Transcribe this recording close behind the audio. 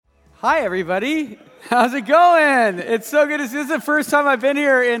Hi, everybody. How's it going? It's so good to see. This is the first time I've been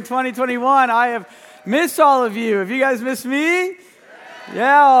here in 2021. I have missed all of you. Have you guys missed me?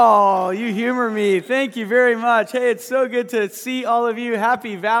 Yeah, oh, you humor me. Thank you very much. Hey, it's so good to see all of you.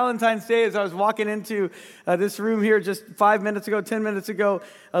 Happy Valentine's Day. As I was walking into this room here just 10 minutes ago,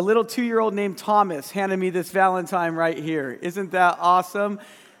 a little 2-year-old named Thomas handed me this Valentine right here. Isn't that awesome?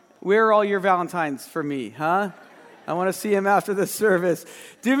 Where are all your Valentines for me, huh? I want to see him after the service.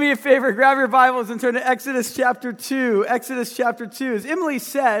 Do me a favor, grab your Bibles and turn to Exodus chapter 2. Exodus chapter 2. As Emily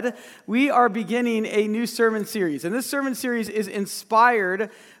said, we are beginning a new sermon series. And this sermon series is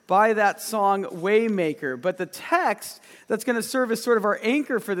inspired by that song, Waymaker. But the text that's going to serve as sort of our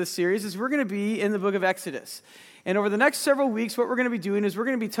anchor for this series is we're going to be in the book of Exodus. And over the next several weeks, what we're going to be doing is we're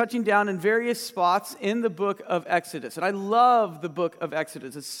going to be touching down in various spots in the book of Exodus. And I love the book of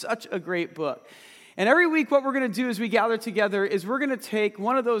Exodus. It's such a great book. And every week what we're going to do as we gather together is we're going to take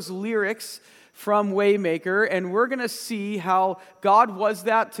one of those lyrics from Waymaker and we're going to see how God was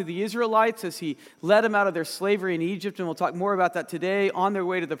that to the Israelites as he led them out of their slavery in Egypt. And we'll talk more about that today on their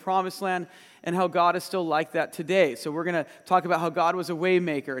way to the promised land and how God is still like that today. So we're going to talk about how God was a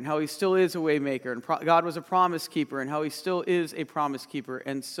Waymaker and how he still is a Waymaker. And God was a promise keeper and how he still is a promise keeper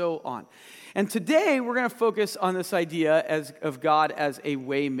and so on. And today we're going to focus on this idea of God as a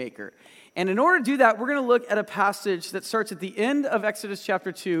Waymaker. And in order to do that, we're going to look at a passage that starts at the end of Exodus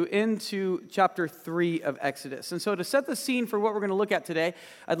chapter 2 into chapter 3 of Exodus. And so to set the scene for what we're going to look at today,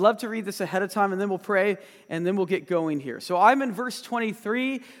 I'd love to read this ahead of time, and then we'll pray, and then we'll get going here. So I'm in verse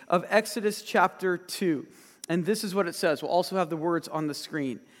 23 of Exodus chapter 2, and this is what it says. We'll also have the words on the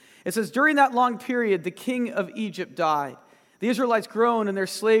screen. It says, "During that long period, the king of Egypt died. The Israelites groaned in their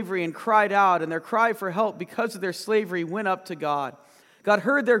slavery and cried out, and their cry for help because of their slavery went up to God. God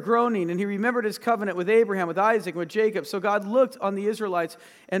heard their groaning, and he remembered his covenant with Abraham, with Isaac, and with Jacob. So God looked on the Israelites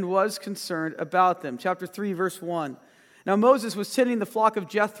and was concerned about them." Chapter 3, verse 1. "Now Moses was tending the flock of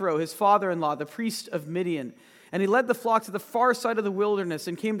Jethro, his father-in-law, the priest of Midian. And he led the flock to the far side of the wilderness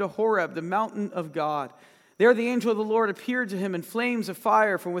and came to Horeb, the mountain of God. There the angel of the Lord appeared to him in flames of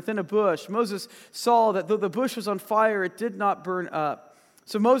fire from within a bush. Moses saw that though the bush was on fire, it did not burn up.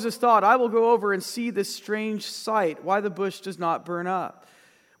 So Moses thought, 'I will go over and see this strange sight, why the bush does not burn up.'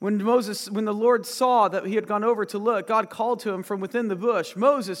 When the Lord saw that he had gone over to look, God called to him from within the bush,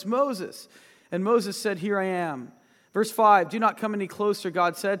 'Moses, Moses.' And Moses said, 'Here I am.' Verse 5, 'Do not come any closer,'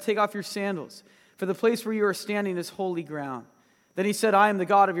 God said. 'Take off your sandals, for the place where you are standing is holy ground.' Then he said, 'I am the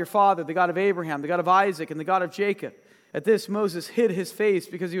God of your father, the God of Abraham, the God of Isaac, and the God of Jacob.' At this, Moses hid his face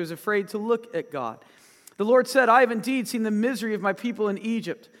because he was afraid to look at God. The Lord said, 'I have indeed seen the misery of my people in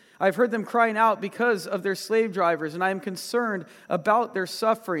Egypt. I have heard them crying out because of their slave drivers, and I am concerned about their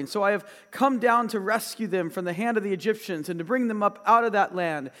suffering. So I have come down to rescue them from the hand of the Egyptians and to bring them up out of that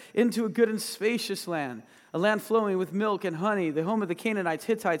land into a good and spacious land, a land flowing with milk and honey, the home of the Canaanites,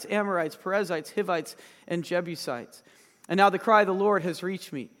 Hittites, Amorites, Perizzites, Hivites, and Jebusites. And now the cry of the Lord has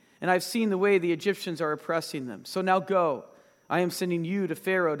reached me, and I have seen the way the Egyptians are oppressing them. So now go. I am sending you to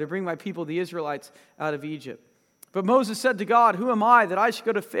Pharaoh to bring my people, the Israelites, out of Egypt.' But Moses said to God, 'Who am I that I should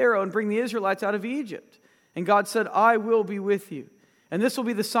go to Pharaoh and bring the Israelites out of Egypt?' And God said, 'I will be with you. And this will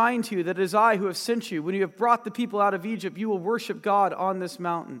be the sign to you that it is I who have sent you. When you have brought the people out of Egypt, you will worship God on this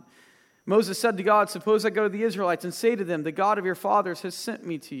mountain.' Moses said to God, 'Suppose I go to the Israelites and say to them, the God of your fathers has sent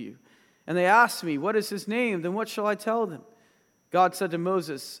me to you. And they ask me, what is his name? Then what shall I tell them?' God said to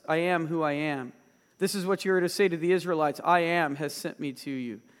Moses, 'I am who I am. This is what you are to say to the Israelites, I am has sent me to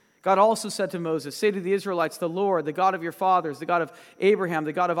you.' God also said to Moses, 'Say to the Israelites, the Lord, the God of your fathers, the God of Abraham,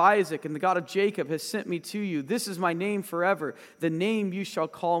 the God of Isaac, and the God of Jacob has sent me to you. This is my name forever, the name you shall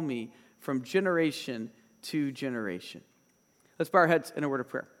call me from generation to generation.'" Let's bow our heads in a word of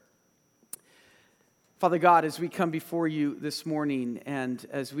prayer. Father God, as we come before you this morning and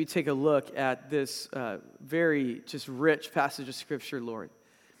as we take a look at this very just rich passage of Scripture, Lord,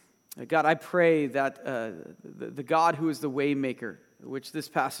 God, I pray that the God who is the Waymaker, which this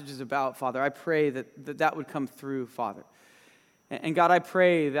passage is about, Father, I pray that would come through, Father. And God, I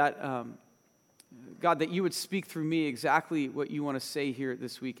pray that, God, that you would speak through me exactly what you want to say here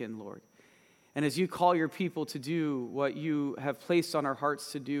this weekend, Lord. And as you call your people to do what you have placed on our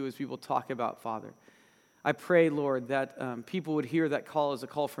hearts to do as we will talk about, Father, I pray, Lord, that people would hear that call as a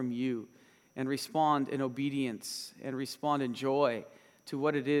call from you and respond in obedience and respond in joy to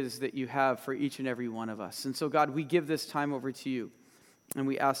what it is that you have for each and every one of us. And so, God, we give this time over to you. And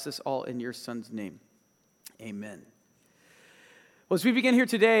we ask this all in your Son's name. Amen. Well, as we begin here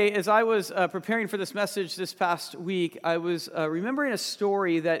today, as I was preparing for this message this past week, I was remembering a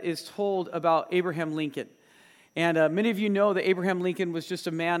story that is told about Abraham Lincoln. And many of you know that Abraham Lincoln was just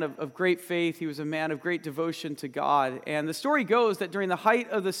a man of great faith. He was a man of great devotion to God. And the story goes that during the height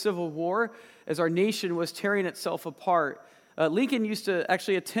of the Civil War, as our nation was tearing itself apart, Lincoln used to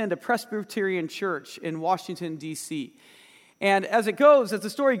actually attend a Presbyterian church in Washington, D.C. And as the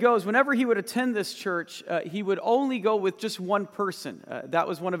story goes, whenever he would attend this church, he would only go with just one person. That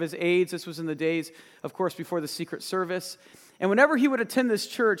was one of his aides. This was in the days, of course, before the Secret Service. And whenever he would attend this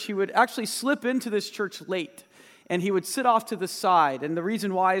church, he would actually slip into this church late. And he would sit off to the side. And the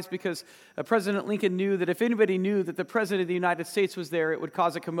reason why is because President Lincoln knew that if anybody knew that the President of the United States was there, it would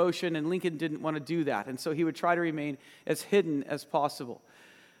cause a commotion, and Lincoln didn't want to do that. And so he would try to remain as hidden as possible.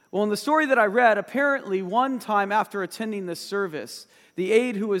 Well, in the story that I read, apparently one time after attending this service, the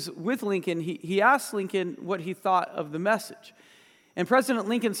aide who was with Lincoln, he asked Lincoln what he thought of the message. And President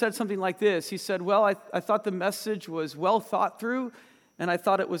Lincoln said something like this. He said, well, I thought the message was well thought through, and I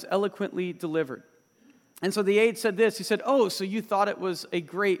thought it was eloquently delivered. And so the aide said this. He said, oh, so you thought it was a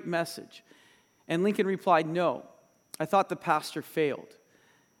great message. And Lincoln replied, no, I thought the pastor failed.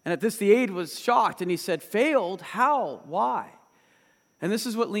 And at this, the aide was shocked, and he said, failed? How? Why? And this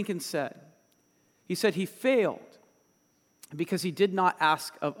is what Lincoln said. He said he failed because he did not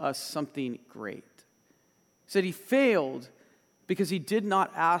ask of us something great. He said he failed because he did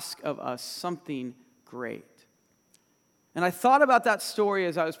not ask of us something great. And I thought about that story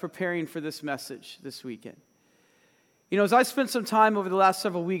as I was preparing for this message this weekend. You know, as I spent some time over the last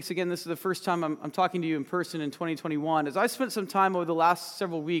several weeks, again, this is the first time I'm talking to you in person in 2021, as I spent some time over the last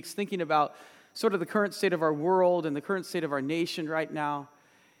several weeks thinking about sort of the current state of our world and the current state of our nation right now.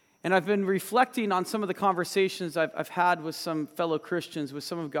 And I've been reflecting on some of the conversations I've had with some fellow Christians, with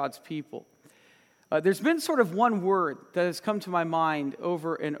some of God's people. There's been sort of one word that has come to my mind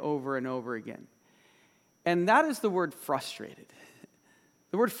over and over and over again. And that is the word frustrated.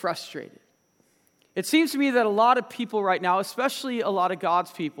 The word frustrated. It seems to me that a lot of people right now, especially a lot of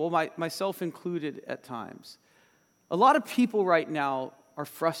God's people, myself included at times, a lot of people right now are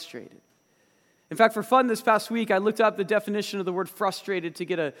frustrated. In fact, for fun this past week, I looked up the definition of the word frustrated to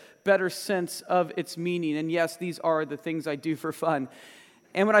get a better sense of its meaning. And yes, these are the things I do for fun.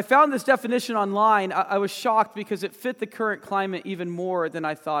 And when I found this definition online, I was shocked because it fit the current climate even more than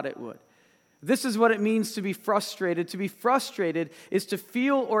I thought it would. This is what it means to be frustrated. To be frustrated is to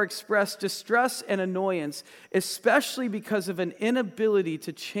feel or express distress and annoyance, especially because of an inability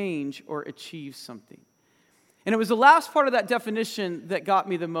to change or achieve something. And it was the last part of that definition that got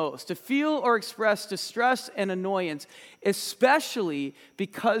me the most. To feel or express distress and annoyance, especially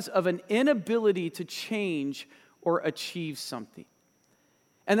because of an inability to change or achieve something.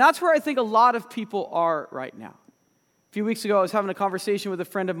 And that's where I think a lot of people are right now. A few weeks ago, I was having a conversation with a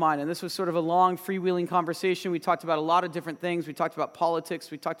friend of mine, and this was sort of a long, freewheeling conversation. We talked about a lot of different things. We talked about politics.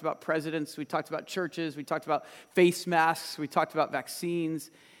 We talked about presidents. We talked about churches. We talked about face masks. We talked about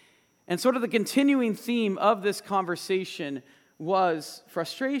vaccines. And sort of the continuing theme of this conversation was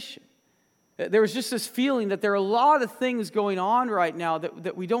frustration. There was just this feeling that there are a lot of things going on right now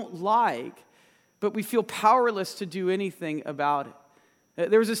that we don't like, but we feel powerless to do anything about it.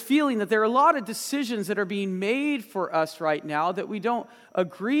 There was this feeling that there are a lot of decisions that are being made for us right now that we don't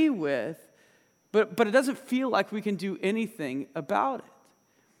agree with, but it doesn't feel like we can do anything about it.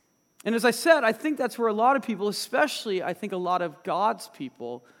 And as I said, I think that's where a lot of people, especially I think a lot of God's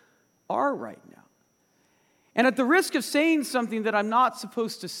people, are right now. And at the risk of saying something that I'm not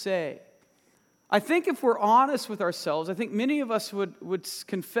supposed to say, I think if we're honest with ourselves, I think many of us would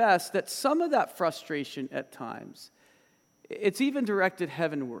confess that some of that frustration at times, it's even directed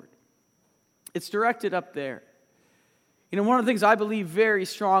heavenward. It's directed up there. You know, one of the things I believe very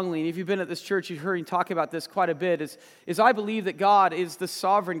strongly, and if you've been at this church, you've heard me talk about this quite a bit, is I believe that God is the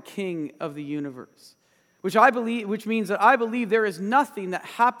sovereign king of the universe. Which means that I believe there is nothing that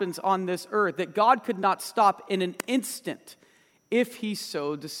happens on this earth that God could not stop in an instant if he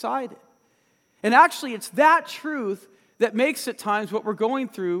so decided. And actually, it's that truth that makes at times what we're going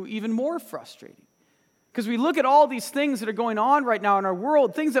through even more frustrating. Because we look at all these things that are going on right now in our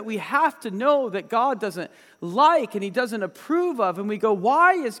world, things that we have to know that God doesn't like and he doesn't approve of, and we go,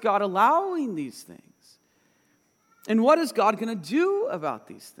 why is God allowing these things? And what is God going to do about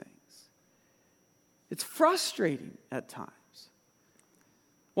these things? It's frustrating at times.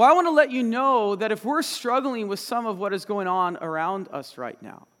 Well, I want to let you know that if we're struggling with some of what is going on around us right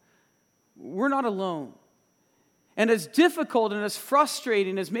now, we're not alone. And as difficult and as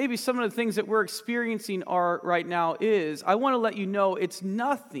frustrating as maybe some of the things that we're experiencing are right now is, I want to let you know it's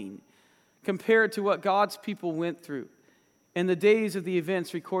nothing compared to what God's people went through in the days of the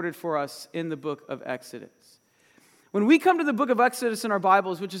events recorded for us in the book of Exodus. When we come to the book of Exodus in our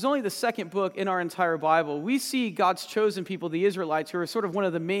Bibles, which is only the second book in our entire Bible, we see God's chosen people, the Israelites, who are sort of one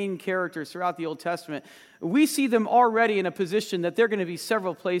of the main characters throughout the Old Testament. We see them already in a position that they're going to be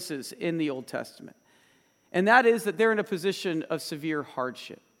several places in the Old Testament. And that is that they're in a position of severe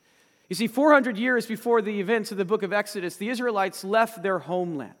hardship. You see, 400 years before the events of the book of Exodus, the Israelites left their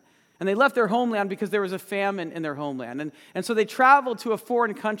homeland. And they left their homeland because there was a famine in their homeland. And so they traveled to a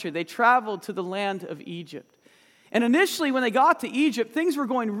foreign country. They traveled to the land of Egypt. And initially, when they got to Egypt, things were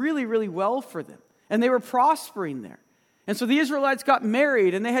going really, really well for them. And they were prospering there. And so the Israelites got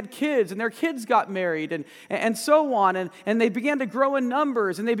married, and they had kids, and their kids got married, and so on. And they began to grow in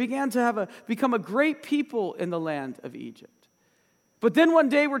numbers, and they began to become a great people in the land of Egypt. But then one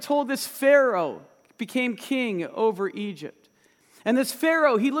day, we're told this Pharaoh became king over Egypt. And this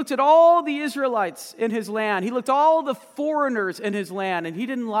Pharaoh, he looked at all the Israelites in his land. He looked at all the foreigners in his land, and he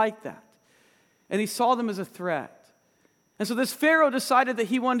didn't like that. And he saw them as a threat. And so this Pharaoh decided that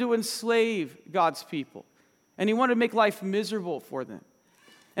he wanted to enslave God's people. And he wanted to make life miserable for them.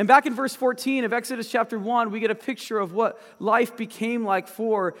 And back in verse 14 of Exodus chapter 1, we get a picture of what life became like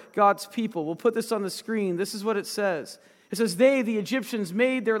for God's people. We'll put this on the screen. This is what it says. It says, they, the Egyptians,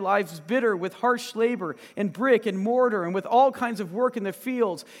 made their lives bitter with harsh labor and brick and mortar and with all kinds of work in the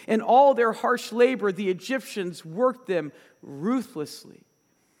fields. In all their harsh labor, the Egyptians worked them ruthlessly.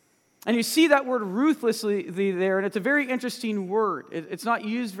 And you see that word ruthlessly there, and it's a very interesting word. It's not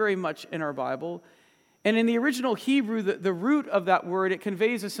used very much in our Bible. And in the original Hebrew, the root of that word, it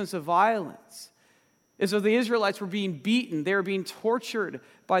conveys a sense of violence. As though the Israelites were being beaten. They were being tortured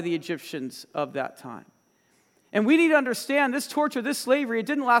by the Egyptians of that time. And we need to understand this torture, this slavery, it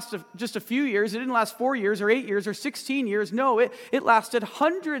didn't last just a few years. It didn't last 4 years or 8 years or 16 years. No, it lasted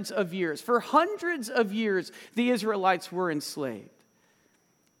hundreds of years. For hundreds of years, the Israelites were enslaved.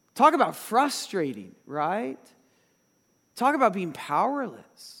 Talk about frustrating, right? Talk about being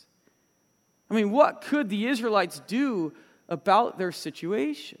powerless. I mean, what could the Israelites do about their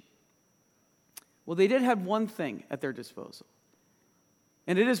situation? Well, they did have one thing at their disposal.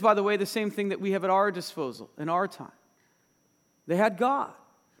 And it is, by the way, the same thing that we have at our disposal in our time. They had God,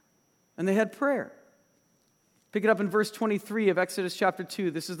 and they had prayer. Pick it up in verse 23 of Exodus chapter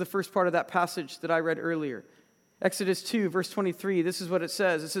 2. This is the first part of that passage that I read earlier. Exodus 2, verse 23, this is what it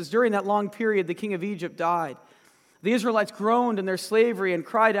says. It says, during that long period, the king of Egypt died. The Israelites groaned in their slavery and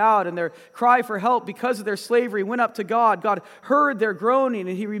cried out, and their cry for help because of their slavery went up to God. God heard their groaning,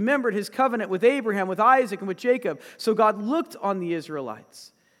 and he remembered his covenant with Abraham, with Isaac, and with Jacob. So God looked on the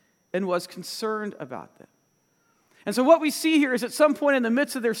Israelites and was concerned about them. And so what we see here is at some point in the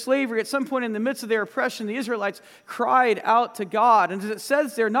midst of their slavery, at some point in the midst of their oppression, the Israelites cried out to God. And as it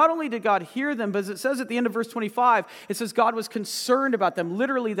says there, not only did God hear them, but as it says at the end of verse 25, it says God was concerned about them.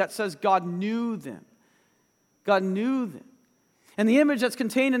 Literally, that says God knew them. God knew them. And the image that's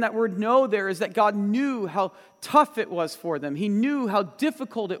contained in that word know there is that God knew how tough it was for them. He knew how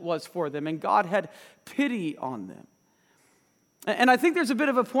difficult it was for them, and God had pity on them. And I think there's a bit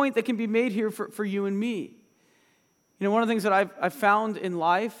of a point that can be made here for you and me. You know, one of the things that I've found in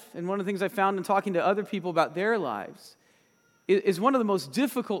life, and one of the things I found in talking to other people about their lives, is one of the most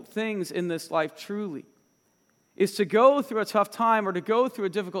difficult things in this life truly, is to go through a tough time or to go through a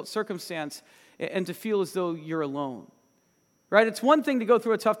difficult circumstance and to feel as though you're alone. Right? It's one thing to go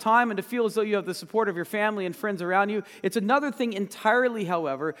through a tough time and to feel as though you have the support of your family and friends around you. It's another thing entirely,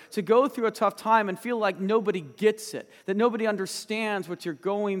 however, to go through a tough time and feel like nobody gets it, that nobody understands what you're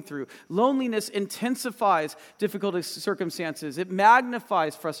going through. Loneliness intensifies difficult circumstances. It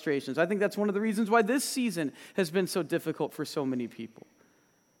magnifies frustrations. I think that's one of the reasons why this season has been so difficult for so many people.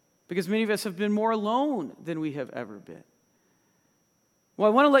 Because many of us have been more alone than we have ever been. Well,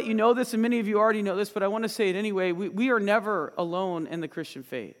 I want to let you know this, and many of you already know this, but I want to say it anyway. We are never alone in the Christian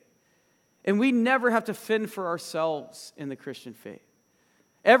faith. And we never have to fend for ourselves in the Christian faith.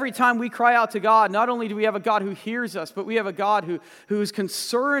 Every time we cry out to God, not only do we have a God who hears us, but we have a God who is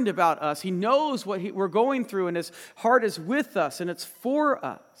concerned about us. He knows what we're going through, and his heart is with us, and it's for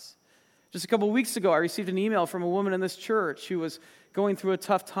us. Just a couple of weeks ago, I received an email from a woman in this church who was going through a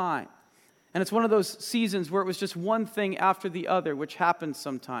tough time. And it's one of those seasons where it was just one thing after the other, which happens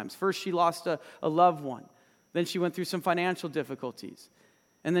sometimes. First, she lost a loved one. Then she went through some financial difficulties.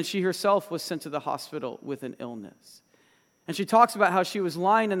 And then she herself was sent to the hospital with an illness. And she talks about how she was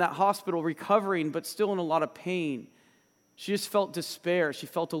lying in that hospital recovering, but still in a lot of pain. She just felt despair. She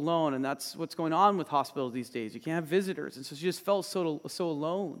felt alone. And that's what's going on with hospitals these days. You can't have visitors. And so she just felt so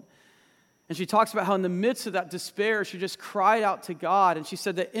alone. And she talks about how in the midst of that despair, she just cried out to God. And she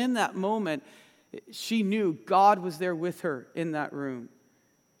said that in that moment, she knew God was there with her in that room.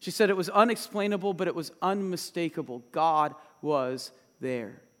 She said it was unexplainable, but it was unmistakable. God was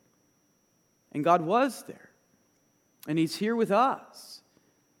there. And God was there. And He's here with us.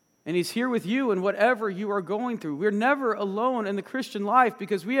 And He's here with you in whatever you are going through. We're never alone in the Christian life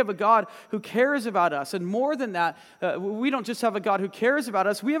because we have a God who cares about us. And more than that, we don't just have a God who cares about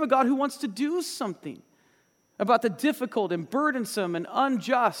us. We have a God who wants to do something about the difficult and burdensome and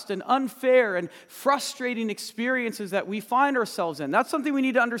unjust and unfair and frustrating experiences that we find ourselves in. That's something we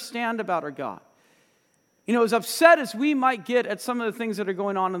need to understand about our God. You know, as upset as we might get at some of the things that are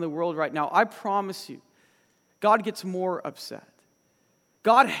going on in the world right now, I promise you, God gets more upset.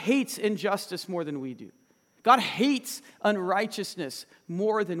 God hates injustice more than we do. God hates unrighteousness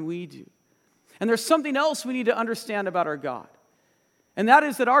more than we do. And there's something else we need to understand about our God. And that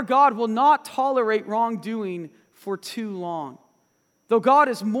is that our God will not tolerate wrongdoing for too long. Though God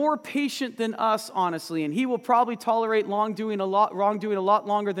is more patient than us, honestly, and He will probably tolerate wrongdoing a lot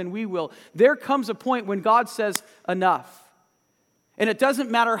longer than we will, there comes a point when God says, enough. And it doesn't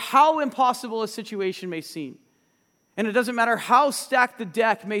matter how impossible a situation may seem. And it doesn't matter how stacked the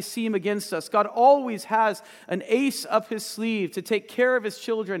deck may seem against us. God always has an ace up His sleeve to take care of His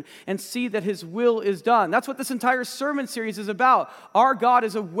children and see that His will is done. That's what this entire sermon series is about. Our God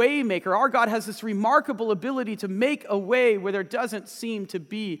is a way maker. Our God has this remarkable ability to make a way where there doesn't seem to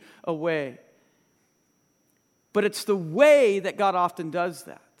be a way. But it's the way that God often does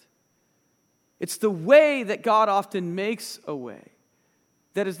that. It's the way that God often makes a way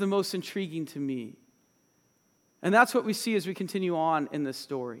that is the most intriguing to me. And that's what we see as we continue on in this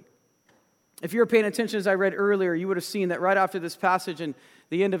story. If you were paying attention as I read earlier, you would have seen that right after this passage in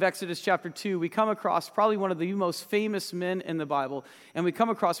the end of Exodus chapter 2, we come across probably one of the most famous men in the Bible, and we come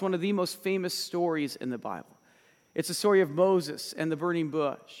across one of the most famous stories in the Bible. It's the story of Moses and the burning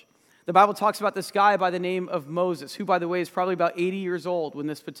bush. The Bible talks about this guy by the name of Moses, who, by the way, is probably about 80 years old when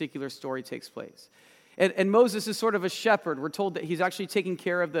this particular story takes place. And Moses is sort of a shepherd. We're told that he's actually taking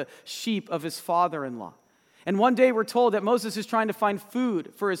care of the sheep of his father-in-law. And one day we're told that Moses is trying to find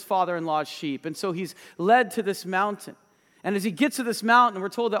food for his father-in-law's sheep. And so he's led to this mountain. And as he gets to this mountain, we're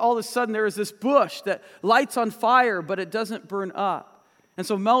told that all of a sudden there is this bush that lights on fire, but it doesn't burn up. And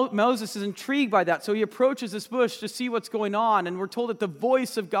so Moses is intrigued by that. So he approaches this bush to see what's going on. And we're told that the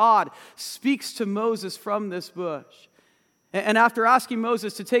voice of God speaks to Moses from this bush. And after asking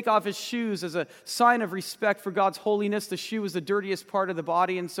Moses to take off his shoes as a sign of respect for God's holiness, the shoe is the dirtiest part of the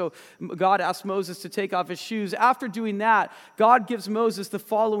body, and so God asked Moses to take off his shoes. After doing that, God gives Moses the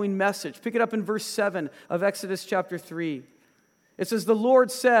following message. Pick it up in verse 7 of Exodus chapter 3. It says, "The Lord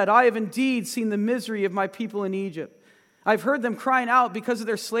said, I have indeed seen the misery of my people in Egypt. I've heard them crying out because of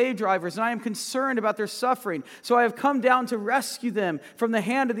their slave drivers, and I am concerned about their suffering. So I have come down to rescue them from the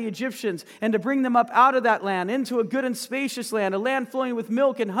hand of the Egyptians and to bring them up out of that land into a good and spacious land, a land flowing with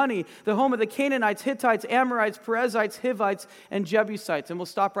milk and honey, the home of the Canaanites, Hittites, Amorites, Perizzites, Hivites, and Jebusites." And we'll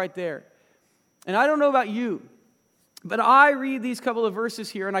stop right there. And I don't know about you, but I read these couple of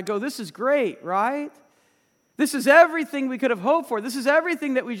verses here and I go, this is great, right? This is everything we could have hoped for. This is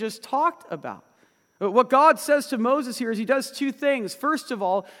everything that we just talked about. What God says to Moses here is He does two things. First of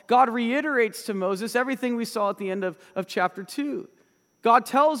all, God reiterates to Moses everything we saw at the end of chapter 2. God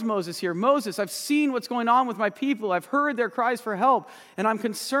tells Moses here, Moses, I've seen what's going on with my people. I've heard their cries for help, and I'm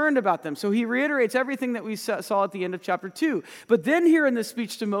concerned about them. So He reiterates everything that we saw at the end of chapter 2. But then here in this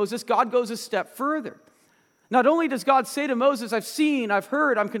speech to Moses, God goes a step further. Not only does God say to Moses, I've seen, I've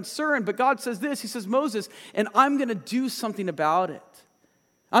heard, I'm concerned, but God says this. He says, Moses, and I'm going to do something about it.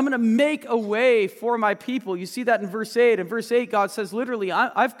 I'm going to make a way for my people. You see that in verse 8. In verse 8, God says literally,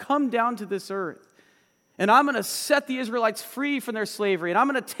 I've come down to this earth, and I'm going to set the Israelites free from their slavery, and I'm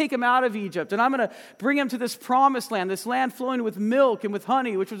going to take them out of Egypt, and I'm going to bring them to this promised land, this land flowing with milk and with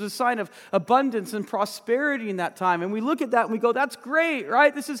honey, which was a sign of abundance and prosperity in that time. And we look at that and we go, that's great,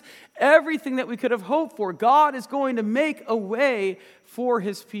 right? This is everything that we could have hoped for. God is going to make a way for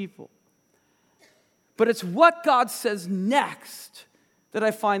His people. But it's what God says next that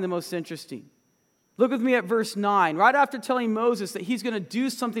I find the most interesting. Look with me at verse 9. Right after telling Moses that he's going to do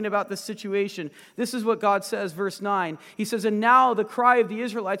something about this situation, this is what God says, verse 9. He says, "And now the cry of the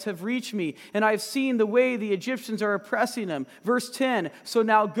Israelites have reached me, and I have seen the way the Egyptians are oppressing them." Verse 10, "So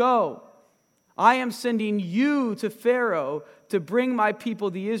now go. I am sending you to Pharaoh to bring my people,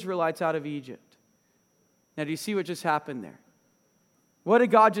 the Israelites, out of Egypt." Now, do you see what just happened there? What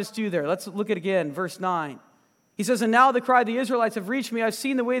did God just do there? Let's look at it again, verse 9. He says, "And now the cry of the Israelites have reached me. I've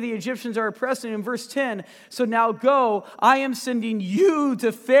seen the way the Egyptians are oppressing." In verse 10, "So now go, I am sending you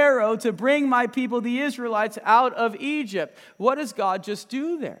to Pharaoh to bring my people, the Israelites, out of Egypt." What does God just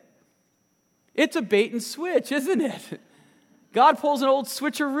do there? It's a bait and switch, isn't it? God pulls an old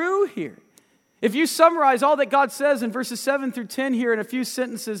switcheroo here. If you summarize all that God says in verses 7 through 10 here in a few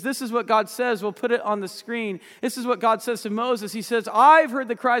sentences, this is what God says. We'll put it on the screen. This is what God says to Moses. He says, I've heard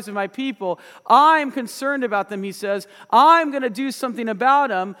the cries of my people. I'm concerned about them, he says. I'm going to do something about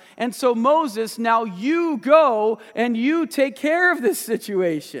them. And so Moses, now you go and you take care of this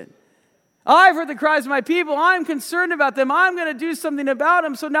situation. I've heard the cries of my people. I'm concerned about them. I'm going to do something about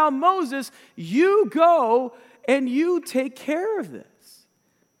them. So now Moses, you go and you take care of this.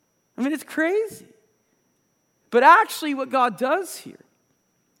 I mean, it's crazy. But actually what God does here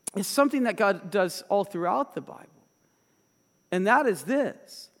is something that God does all throughout the Bible. And that is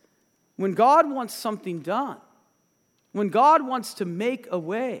this. When God wants something done, when God wants to make a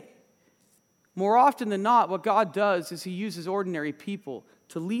way, more often than not, what God does is he uses ordinary people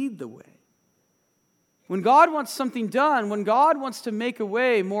to lead the way. When God wants something done, when God wants to make a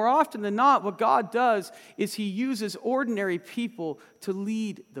way, more often than not, what God does is he uses ordinary people to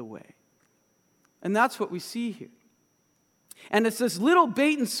lead the way. And that's what we see here. And it's this little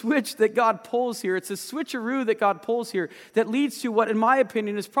bait and switch that God pulls here. It's a switcheroo that God pulls here that leads to what, in my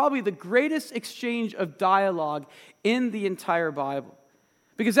opinion, is probably the greatest exchange of dialogue in the entire Bible.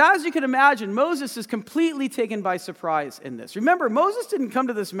 Because as you can imagine, Moses is completely taken by surprise in this. Remember, Moses didn't come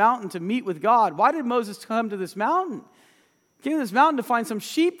to this mountain to meet with God. Why did Moses come to this mountain? He came to this mountain to find some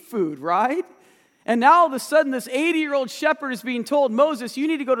sheep food, right? And now all of a sudden, this 80-year-old shepherd is being told, Moses, you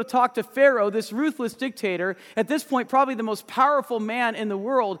need to go to talk to Pharaoh, this ruthless dictator, at this point probably the most powerful man in the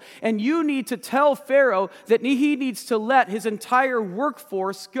world, and you need to tell Pharaoh that he needs to let his entire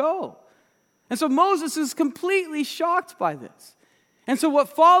workforce go. And so Moses is completely shocked by this. And so what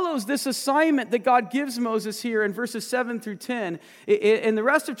follows this assignment that God gives Moses here in verses 7 through 10, in the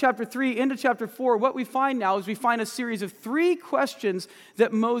rest of chapter 3 into chapter 4, what we find now is we find a series of 3 questions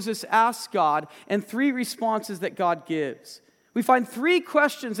that Moses asks God and 3 responses that God gives. We find 3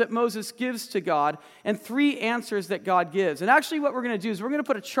 questions that Moses gives to God and 3 answers that God gives. And actually what we're going to do is we're going to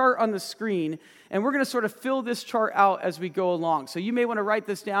put a chart on the screen and we're going to sort of fill this chart out as we go along. So you may want to write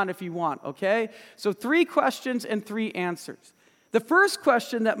this down if you want, okay? So 3 questions and 3 answers. The first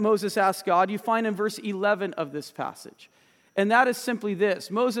question that Moses asked God, you find in verse 11 of this passage. And that is simply this.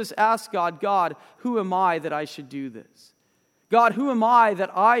 Moses asked God, God, who am I that I should do this? God, who am I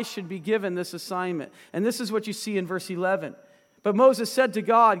that I should be given this assignment? And this is what you see in verse 11. But Moses said to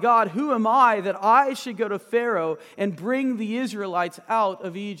God, God, who am I that I should go to Pharaoh and bring the Israelites out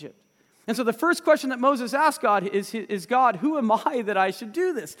of Egypt? And so the first question that Moses asked God is God, who am I that I should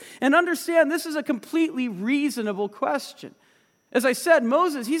do this? And understand, this is a completely reasonable question. As I said,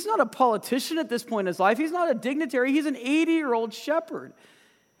 Moses, he's not a politician at this point in his life. He's not a dignitary. He's an 80-year-old shepherd.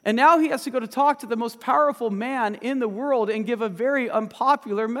 And now he has to go to talk to the most powerful man in the world and give a very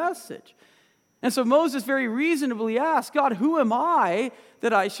unpopular message. And so Moses very reasonably asked, God, who am I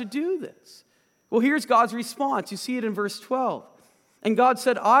that I should do this? Well, here's God's response. You see it in verse 12. And God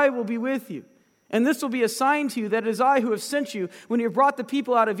said, I will be with you. And this will be a sign to you that it is I who have sent you. When you have brought the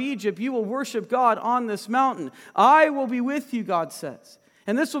people out of Egypt, you will worship God on this mountain. I will be with you, God says.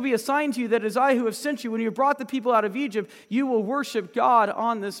 And this will be a sign to you that it is I who have sent you. When you have brought the people out of Egypt, you will worship God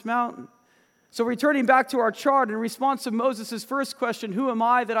on this mountain. So returning back to our chart, in response to Moses' first question, who am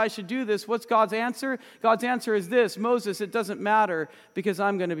I that I should do this? What's God's answer? God's answer is this, Moses, it doesn't matter because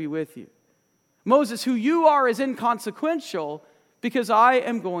I'm going to be with you. Moses, who you are is inconsequential because I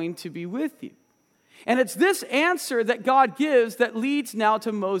am going to be with you. And it's this answer that God gives that leads now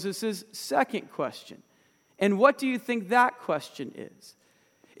to Moses' second question. And what do you think that question is?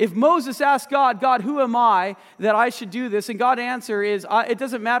 If Moses asked God, God, who am I that I should do this? And God's answer is, it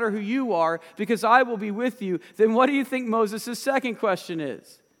doesn't matter who you are because I will be with you. Then what do you think Moses' second question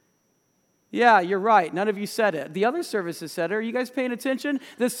is? Yeah, you're right. None of you said it. The other services said it. Are you guys paying attention?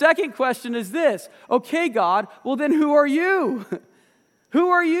 The second question is this. Okay, God, well then who are you? Who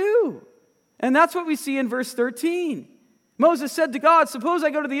are you? And that's what we see in verse 13. Moses said to God, suppose I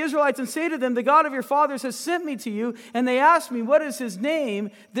go to the Israelites and say to them, the God of your fathers has sent me to you, and they ask me, what is his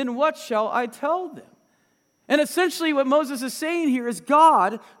name? Then what shall I tell them? And essentially what Moses is saying here is,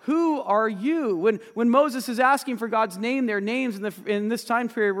 God, who are you? When Moses is asking for God's name, their names in this time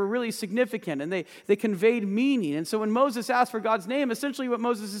period were really significant, and they conveyed meaning. And so when Moses asked for God's name, essentially what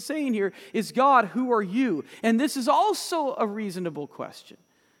Moses is saying here is, God, who are you? And this is also a reasonable question.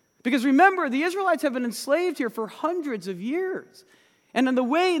 Because remember, the Israelites have been enslaved here for hundreds of years. And in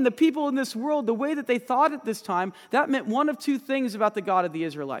the people in this world, the way that they thought at this time, that meant one of 2 things about the God of the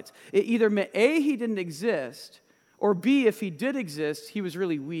Israelites. It either meant A, he didn't exist, or B, if he did exist, he was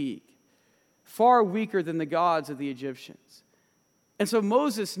really weak. Far weaker than the gods of the Egyptians. And so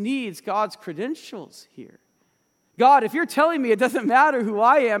Moses needs God's credentials here. God, if you're telling me it doesn't matter who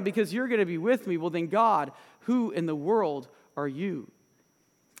I am because you're going to be with me, well then God, who in the world are you?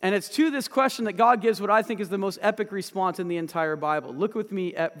 And it's to this question that God gives what I think is the most epic response in the entire Bible. Look with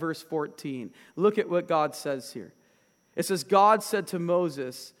me at verse 14. Look at what God says here. It says, God said to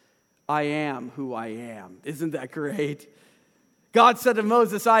Moses, I am who I am. Isn't that great? God said to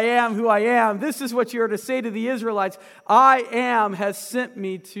Moses, I am who I am. This is what you are to say to the Israelites. I am has sent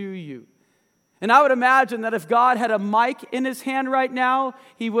me to you. And I would imagine that if God had a mic in his hand right now,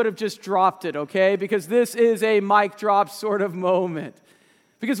 he would have just dropped it, okay? Because this is a mic drop sort of moment.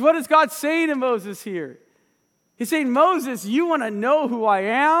 Because what is God saying to Moses here? He's saying, Moses, you want to know who I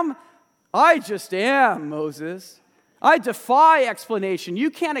am? I just am, Moses. I defy explanation. You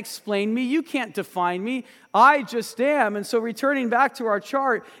can't explain me. You can't define me. I just am. And so returning back to our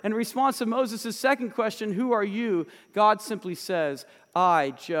chart, in response to Moses' second question, who are you? God simply says,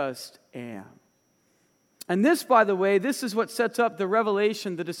 I just am. And this, by the way, this is what sets up the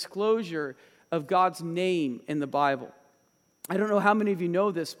revelation, the disclosure of God's name in the Bible. I don't know how many of you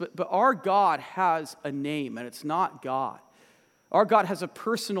know this, but our God has a name, and it's not God. Our God has a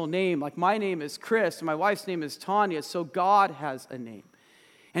personal name, like my name is Chris, and my wife's name is Tanya, so God has a name.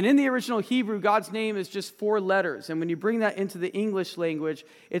 And in the original Hebrew, God's name is just 4 letters, and when you bring that into the English language,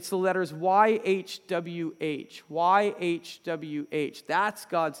 it's the letters YHWH, YHWH. That's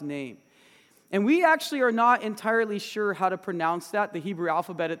God's name. And we actually are not entirely sure how to pronounce that. The Hebrew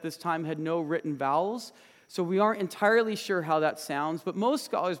alphabet at this time had no written vowels, so we aren't entirely sure how that sounds, but most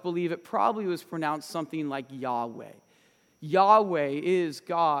scholars believe it probably was pronounced something like Yahweh. Yahweh is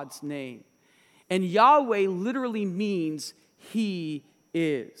God's name. And Yahweh literally means He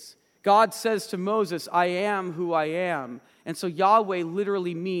is. God says to Moses, I am who I am. And so Yahweh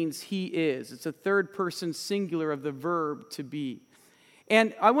literally means He is. It's a third person singular of the verb to be.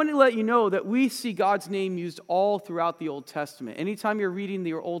 And I want to let you know that we see God's name used all throughout the Old Testament. Anytime you're reading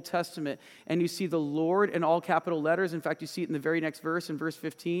the Old Testament and you see the Lord in all capital letters, in fact, you see it in the very next verse, in verse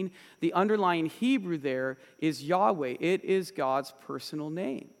 15, the underlying Hebrew there is Yahweh. It is God's personal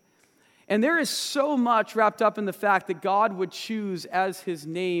name. And there is so much wrapped up in the fact that God would choose as His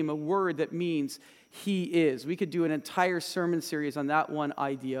name a word that means He is. We could do an entire sermon series on that one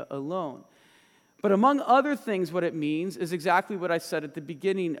idea alone. But among other things, what it means is exactly what I said at the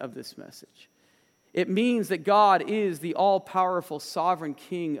beginning of this message. It means that God is the all-powerful sovereign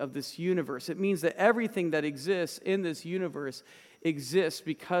king of this universe. It means that everything that exists in this universe exists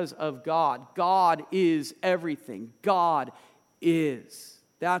because of God. God is everything. God is.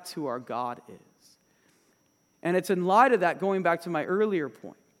 That's who our God is. And it's in light of that, going back to my earlier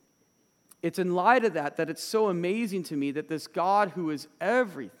point, it's in light of that it's so amazing to me that this God who is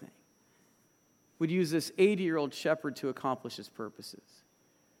everything would use this 80-year-old shepherd to accomplish His purposes.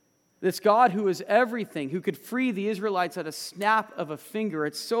 This God who is everything, who could free the Israelites at a snap of a finger.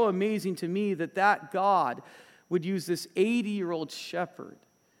 It's so amazing to me that God would use this 80-year-old shepherd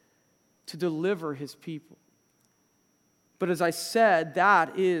to deliver His people. But as I said,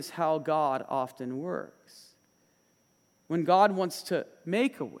 that is how God often works. When God wants to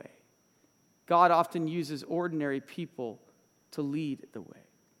make a way, God often uses ordinary people to lead the way.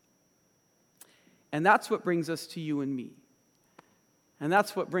 And that's what brings us to you and me. And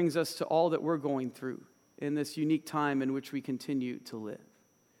that's what brings us to all that we're going through in this unique time in which we continue to live.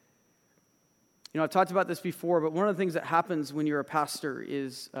 You know, I've talked about this before, but one of the things that happens when you're a pastor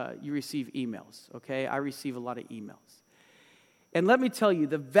is you receive emails, okay? I receive a lot of emails. And let me tell you,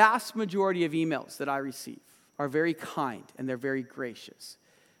 the vast majority of emails that I receive are very kind and they're very gracious,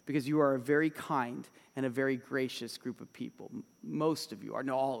 because you are a very kind and a very gracious group of people. Most of you are.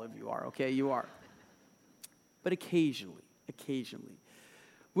 No, all of you are, okay? You are. But occasionally,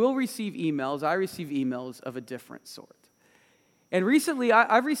 we'll receive emails. I receive emails of a different sort. And recently,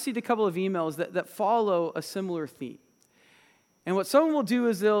 I've received a couple of emails that follow a similar theme. And what someone will do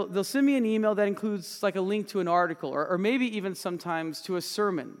is they'll send me an email that includes like a link to an article, or maybe even sometimes to a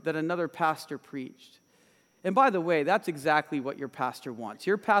sermon that another pastor preached. And by the way, that's exactly what your pastor wants.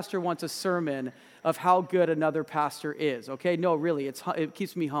 Your pastor wants a sermon of how good another pastor is, okay? No, really, it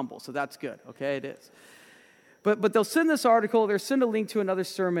keeps me humble, so that's good, okay? It is. But they'll send this article, they'll send a link to another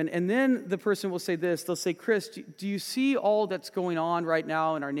sermon, and then the person will say this. They'll say, Chris, do you see all that's going on right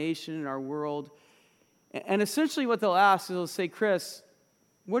now in our nation, in our world? And essentially what they'll ask is they'll say, Chris,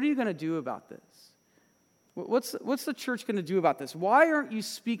 what are you going to do about this? What's the church going to do about this? Why aren't you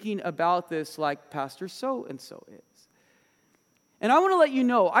speaking about this like Pastor so-and-so is? And I want to let you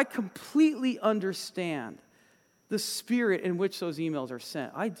know, I completely understand the spirit in which those emails are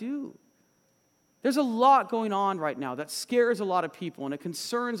sent. I do. There's a lot going on right now that scares a lot of people and it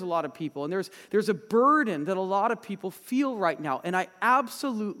concerns a lot of people. And there's a burden that a lot of people feel right now. And I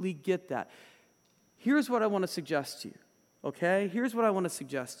absolutely get that. Here's what I want to suggest to you, okay? Here's what I want to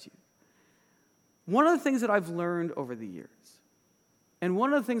suggest to you. One of the things that I've learned over the years, and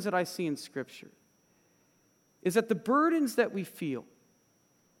one of the things that I see in Scripture, is that the burdens that we feel,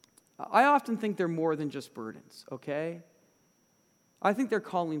 I often think they're more than just burdens, okay? I think they're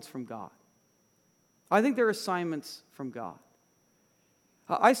callings from God. I think they're assignments from God.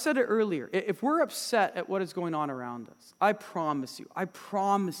 I said it earlier. If we're upset at what is going on around us, I promise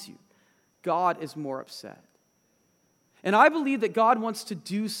you, God is more upset. And I believe that God wants to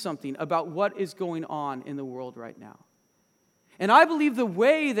do something about what is going on in the world right now. And I believe the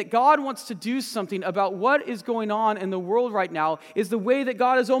way that God wants to do something about what is going on in the world right now is the way that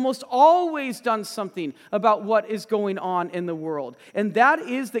God has almost always done something about what is going on in the world. And that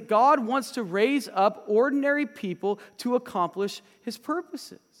is that God wants to raise up ordinary people to accomplish His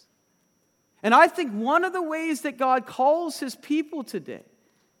purposes. And I think one of the ways that God calls His people today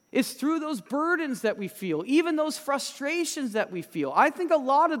is through those burdens that we feel, even those frustrations that we feel. I think a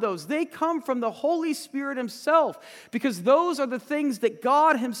lot of those, they come from the Holy Spirit Himself, because those are the things that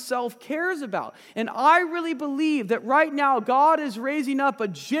God Himself cares about. And I really believe that right now God is raising up a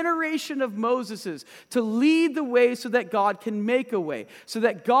generation of Moseses to lead the way so that God can make a way, so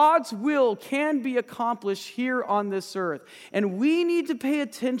that God's will can be accomplished here on this earth. And we need to pay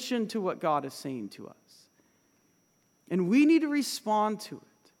attention to what God is saying to us. And we need to respond to it.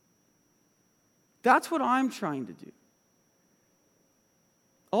 That's what I'm trying to do.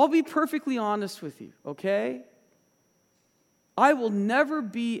 I'll be perfectly honest with you, okay? I will never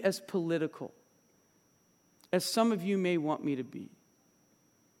be as political as some of you may want me to be.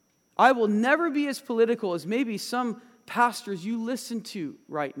 I will never be as political as maybe some pastors you listen to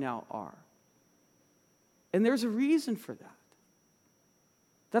right now are. And there's a reason for that.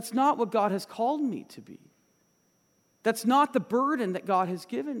 That's not what God has called me to be. That's not the burden that God has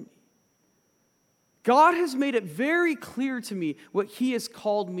given me. God has made it very clear to me what He has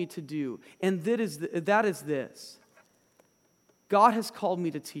called me to do, and that is this. God has called me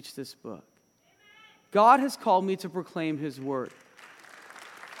to teach this book. God has called me to proclaim His word.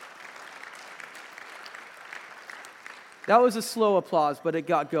 That was a slow applause, but it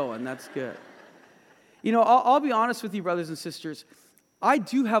got going. That's good. You know, I'll be honest with you, brothers and sisters. I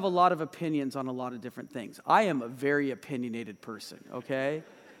do have a lot of opinions on a lot of different things. I am a very opinionated person, okay?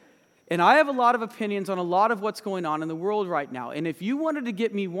 And I have a lot of opinions on a lot of what's going on in the world right now. And if you wanted to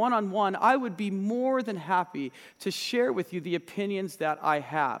get me one-on-one, I would be more than happy to share with you the opinions that I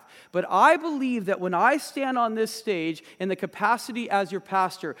have. But I believe that when I stand on this stage in the capacity as your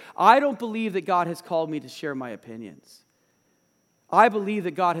pastor, I don't believe that God has called me to share my opinions. I believe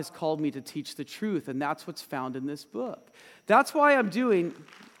that God has called me to teach the truth, and that's what's found in this book. That's why I'm doing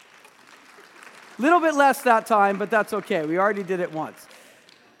a little bit less that time, but that's okay. We already did it once.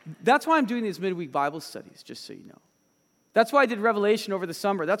 That's why I'm doing these midweek Bible studies, just so you know. That's why I did Revelation over the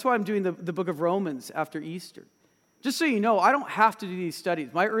summer. That's why I'm doing the book of Romans after Easter. Just so you know, I don't have to do these studies.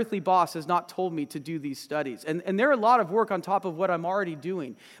 My earthly boss has not told me to do these studies. And they're a lot of work on top of what I'm already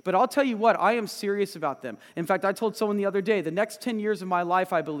doing. But I'll tell you what, I am serious about them. In fact, I told someone the other day, the next 10 years of my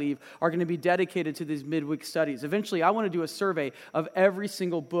life, I believe, are going to be dedicated to these midweek studies. Eventually, I want to do a survey of every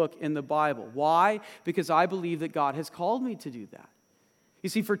single book in the Bible. Why? Because I believe that God has called me to do that. You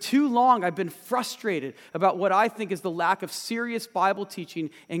see, for too long, I've been frustrated about what I think is the lack of serious Bible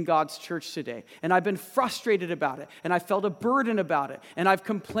teaching in God's church today. And I've been frustrated about it, and I felt a burden about it, and I've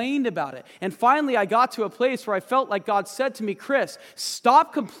complained about it. And finally, I got to a place where I felt like God said to me, Chris,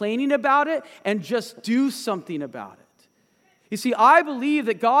 stop complaining about it and just do something about it. You see, I believe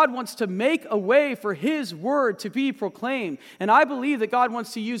that God wants to make a way for His word to be proclaimed. And I believe that God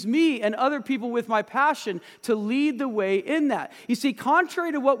wants to use me and other people with my passion to lead the way in that. You see,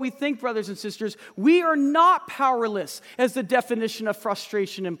 contrary to what we think, brothers and sisters, we are not powerless, as the definition of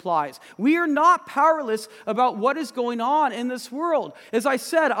frustration implies. We are not powerless about what is going on in this world. As I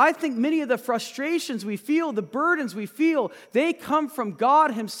said, I think many of the frustrations we feel, the burdens we feel, they come from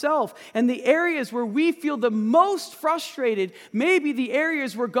God Himself. And the areas where we feel the most frustrated maybe the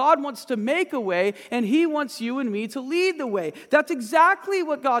areas where God wants to make a way, and He wants you and me to lead the way. That's exactly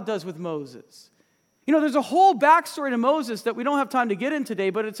what God does with Moses. You know, there's a whole backstory to Moses that we don't have time to get in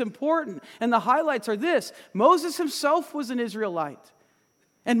today, but it's important. And the highlights are this. Moses himself was an Israelite.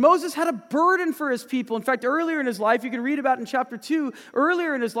 And Moses had a burden for his people. In fact, earlier in his life, you can read about in chapter 2,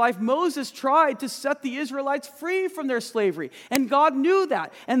 earlier in his life, Moses tried to set the Israelites free from their slavery. And God knew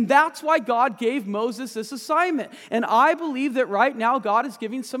that. And that's why God gave Moses this assignment. And I believe that right now, God is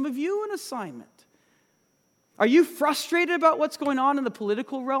giving some of you an assignment. Are you frustrated about what's going on in the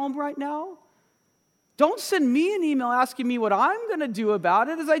political realm right now? Don't send me an email asking me what I'm going to do about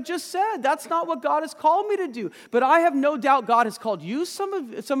it. As I just said, that's not what God has called me to do. But I have no doubt God has called you, some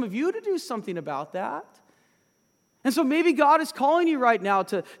of you, to do something about that. And so maybe God is calling you right now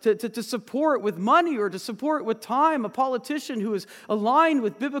to support with money or to support with time a politician who is aligned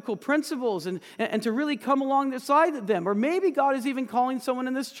with biblical principles and to really come alongside of them. Or maybe God is even calling someone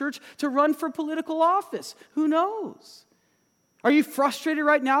in this church to run for political office. Who knows? Are you frustrated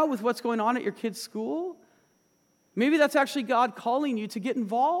right now with what's going on at your kid's school? Maybe that's actually God calling you to get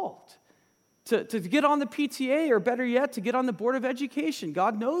involved, to get on the PTA, or better yet, to get on the Board of Education.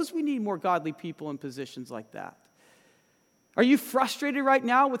 God knows we need more godly people in positions like that. Are you frustrated right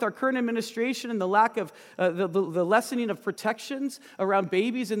now with our current administration and the lack of the lessening of protections around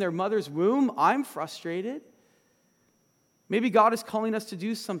babies in their mother's womb? I'm frustrated. Maybe God is calling us to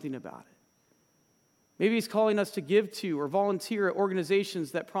do something about it. Maybe He's calling us to give to or volunteer at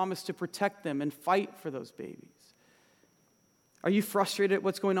organizations that promise to protect them and fight for those babies. Are you frustrated at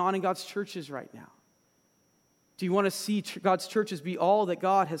what's going on in God's churches right now? Do you want to see God's churches be all that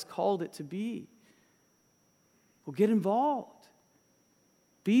God has called it to be? Well, get involved.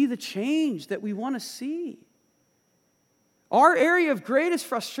 Be the change that we want to see. Our area of greatest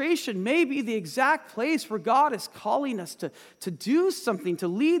frustration may be the exact place where God is calling us to do something, to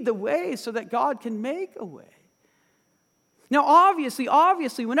lead the way so that God can make a way. Now, obviously,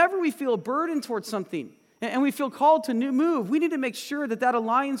 whenever we feel a burden towards something and we feel called to move, we need to make sure that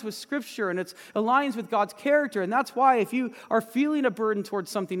aligns with Scripture and it aligns with God's character. And that's why if you are feeling a burden towards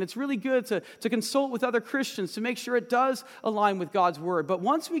something, it's really good to consult with other Christians to make sure it does align with God's Word. But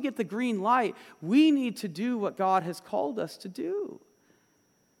once we get the green light, we need to do what God has called us to do.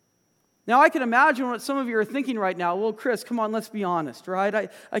 Now, I can imagine what some of you are thinking right now. Well, Chris, come on, let's be honest,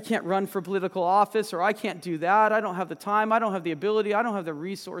 right? I can't run for political office, or I can't do that. I don't have the time. I don't have the ability. I don't have the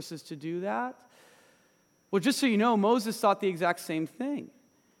resources to do that. Well, just so you know, Moses thought the exact same thing.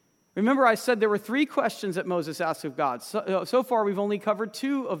 Remember, I said there were 3 questions that Moses asked of God. So far, we've only covered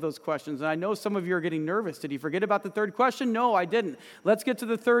 2 of those questions, and I know some of you are getting nervous. Did he forget about the 3rd question? No, I didn't. Let's get to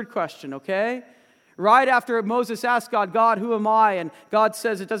the 3rd question, okay? Right after Moses asked God, God, who am I? And God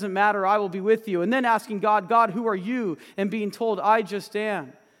says, it doesn't matter, I will be with you. And then asking God, God, who are you? And being told, I just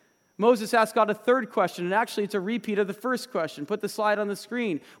am. Moses asked God a 3rd question, and actually it's a repeat of the first question. Put the slide on the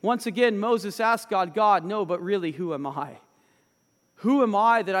screen. Once again, Moses asked God, God, no, but really, who am I? Who am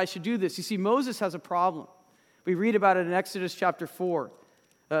I that I should do this? You see, Moses has a problem. We read about it in Exodus chapter 4.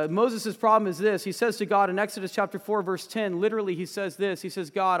 Moses' problem is this. He says to God in Exodus chapter 4, verse 10, literally he says this. He says,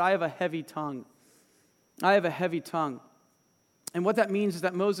 God, I have a heavy tongue. I have a heavy tongue. And what that means is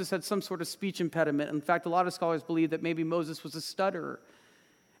that Moses had some sort of speech impediment. In fact, a lot of scholars believe that maybe Moses was a stutterer.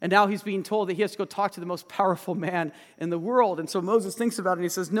 And now he's being told that he has to go talk to the most powerful man in the world. And so Moses thinks about it and he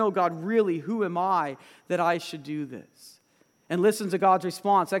says, no, God, really, who am I that I should do this? And listen to God's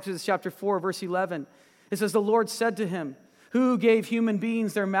response. Exodus chapter 4, verse 11. It says, the Lord said to him, who gave human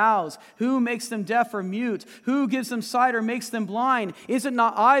beings their mouths? Who makes them deaf or mute? Who gives them sight or makes them blind? Is it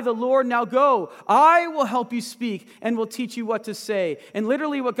not I, the Lord? Now go. I will help you speak and will teach you what to say. And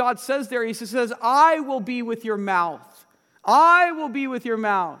literally what God says there, he says, I will be with your mouth. I will be with your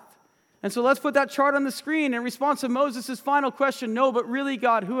mouth. And so let's put that chart on the screen. In response to Moses' final question, no, but really,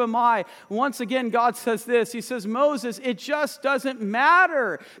 God, who am I? Once again, God says this. He says, Moses, it just doesn't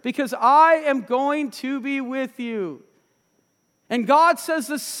matter because I am going to be with you. And God says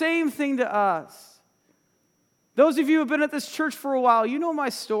the same thing to us. Those of you who have been at this church for a while, you know my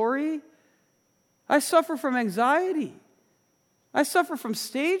story. I suffer from anxiety. I suffer from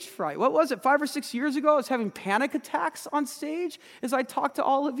stage fright. What was it, 5 or 6 years ago? I was having panic attacks on stage as I talked to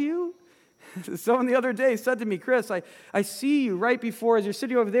all of you. Someone the other day said to me, Chris, I see you right before, as you're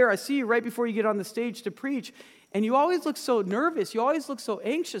sitting over there, I see you right before you get on the stage to preach, and you always look so nervous. You always look so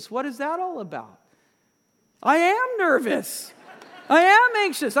anxious. What is that all about? I am nervous. I am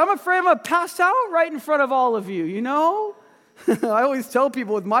anxious. I'm afraid I'm going to pass out right in front of all of you, you know? I always tell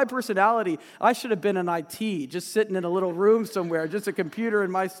people with my personality, I should have been in IT, just sitting in a little room somewhere, just a computer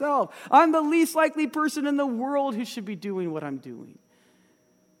and myself. I'm the least likely person in the world who should be doing what I'm doing.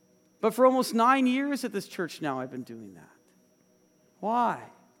 But for almost 9 years at this church now, I've been doing that. Why?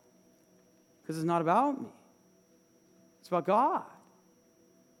 Because it's not about me. It's about God.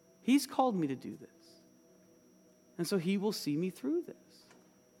 He's called me to do this. And so He will see me through this.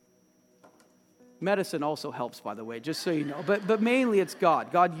 Medicine also helps, by the way, just so you know. But mainly it's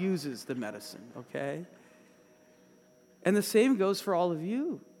God. God uses the medicine, okay? And the same goes for all of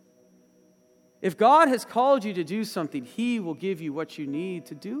you. If God has called you to do something, He will give you what you need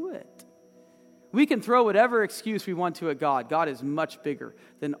to do it. We can throw whatever excuse we want to at God. God is much bigger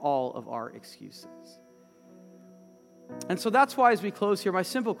than all of our excuses. And so that's why as we close here, my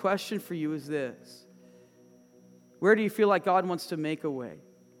simple question for you is this. Where do you feel like God wants to make a way?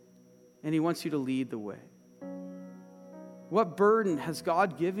 And he wants you to lead the way. What burden has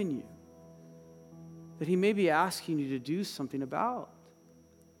God given you that he may be asking you to do something about?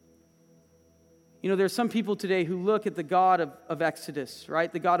 You know, there's some people today who look at the God of Exodus,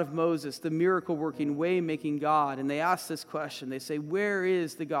 right? The God of Moses, the miracle-working, way-making God, and they ask this question. They say, where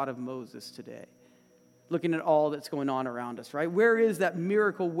is the God of Moses today? Looking at all that's going on around us, right? Where is that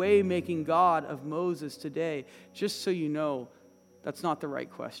miracle, way-making God of Moses today? Just so you know, that's not the right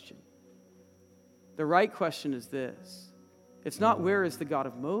question. The right question is this. It's not where is the God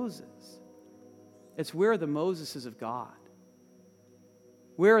of Moses. It's where are the Moseses of God.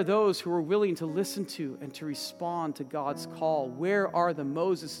 Where are those who are willing to listen to and to respond to God's call? Where are the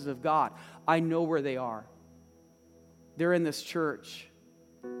Moseses of God? I know where they are. They're in this church.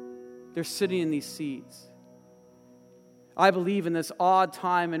 They're sitting in these seats. I believe in this odd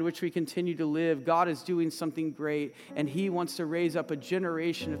time in which we continue to live, God is doing something great, and he wants to raise up a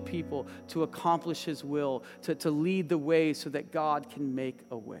generation of people to accomplish his will, to lead the way so that God can make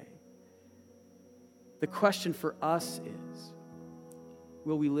a way. The question for us is,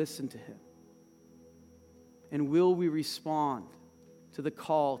 will we listen to him? And will we respond to the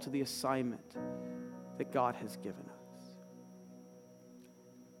call, to the assignment that God has given us?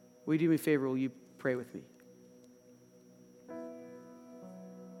 Will you do me a favor? Will you pray with me?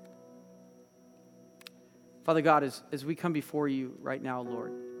 Father God, as we come before you right now,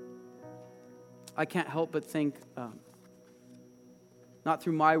 Lord, I can't help but think, not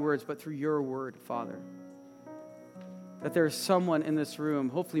through my words, but through your word, Father, that there is someone in this room,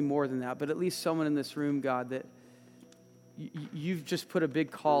 hopefully more than that, but at least someone in this room, God, that you've just put a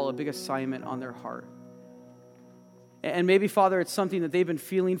big call, a big assignment on their heart. And maybe, Father, it's something that they've been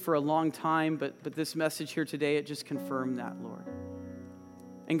feeling for a long time, but this message here today, it just confirmed that, Lord.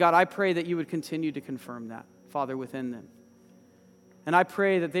 And God, I pray that you would continue to confirm that, Father, within them. And I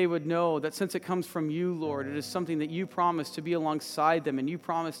pray that they would know that since it comes from you, Lord, it is something that you promise to be alongside them, and you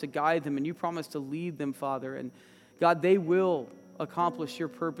promise to guide them, and you promise to lead them, Father. And God, they will accomplish your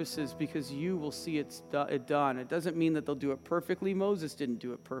purposes because you will see it done. It doesn't mean that they'll do it perfectly. Moses didn't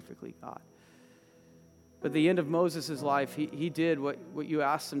do it perfectly, God. But at the end of Moses' life, he did what you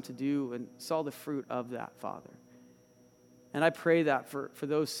asked him to do and saw the fruit of that, Father. And I pray that for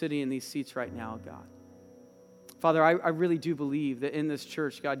those sitting in these seats right now, God. Father, I really do believe that in this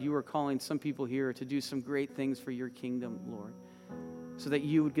church, God, you are calling some people here to do some great things for your kingdom, Lord, so that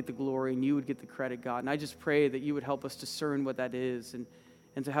you would get the glory and you would get the credit, God. And I just pray that you would help us discern what that is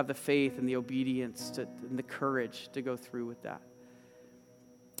and to have the faith and the obedience and the courage to go through with that.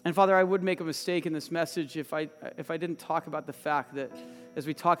 And Father, I would make a mistake in this message if I didn't talk about the fact that as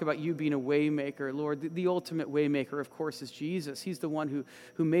we talk about you being a way maker, Lord, the ultimate way maker, of course, is Jesus. He's the one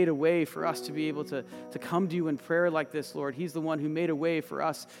who made a way for us to be able to come to you in prayer like this, Lord. He's the one who made a way for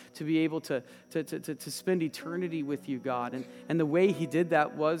us to be able to spend eternity with you, God. And the way he did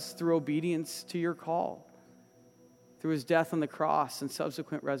that was through obedience to your call, through his death on the cross and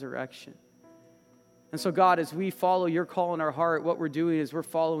subsequent resurrection. And so, God, as we follow your call in our heart, what we're doing is we're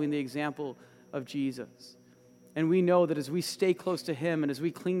following the example of Jesus. And we know that as we stay close to him and as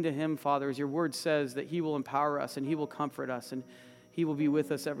we cling to him, Father, as your word says, that he will empower us and he will comfort us and he will be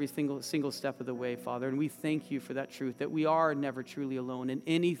with us every single step of the way, Father. And we thank you for that truth, that we are never truly alone in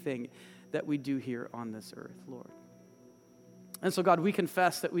anything that we do here on this earth, Lord. And so, God, we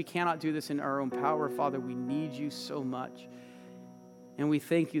confess that we cannot do this in our own power, Father. We need you so much. And we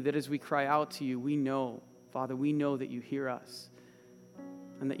thank you that as we cry out to you, we know, Father, we know that you hear us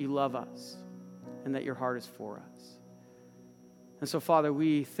and that you love us and that your heart is for us. And so, Father,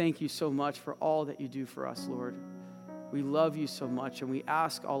 we thank you so much for all that you do for us, Lord. We love you so much, and we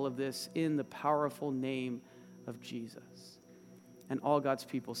ask all of this in the powerful name of Jesus. And all God's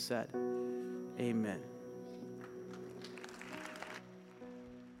people said, amen.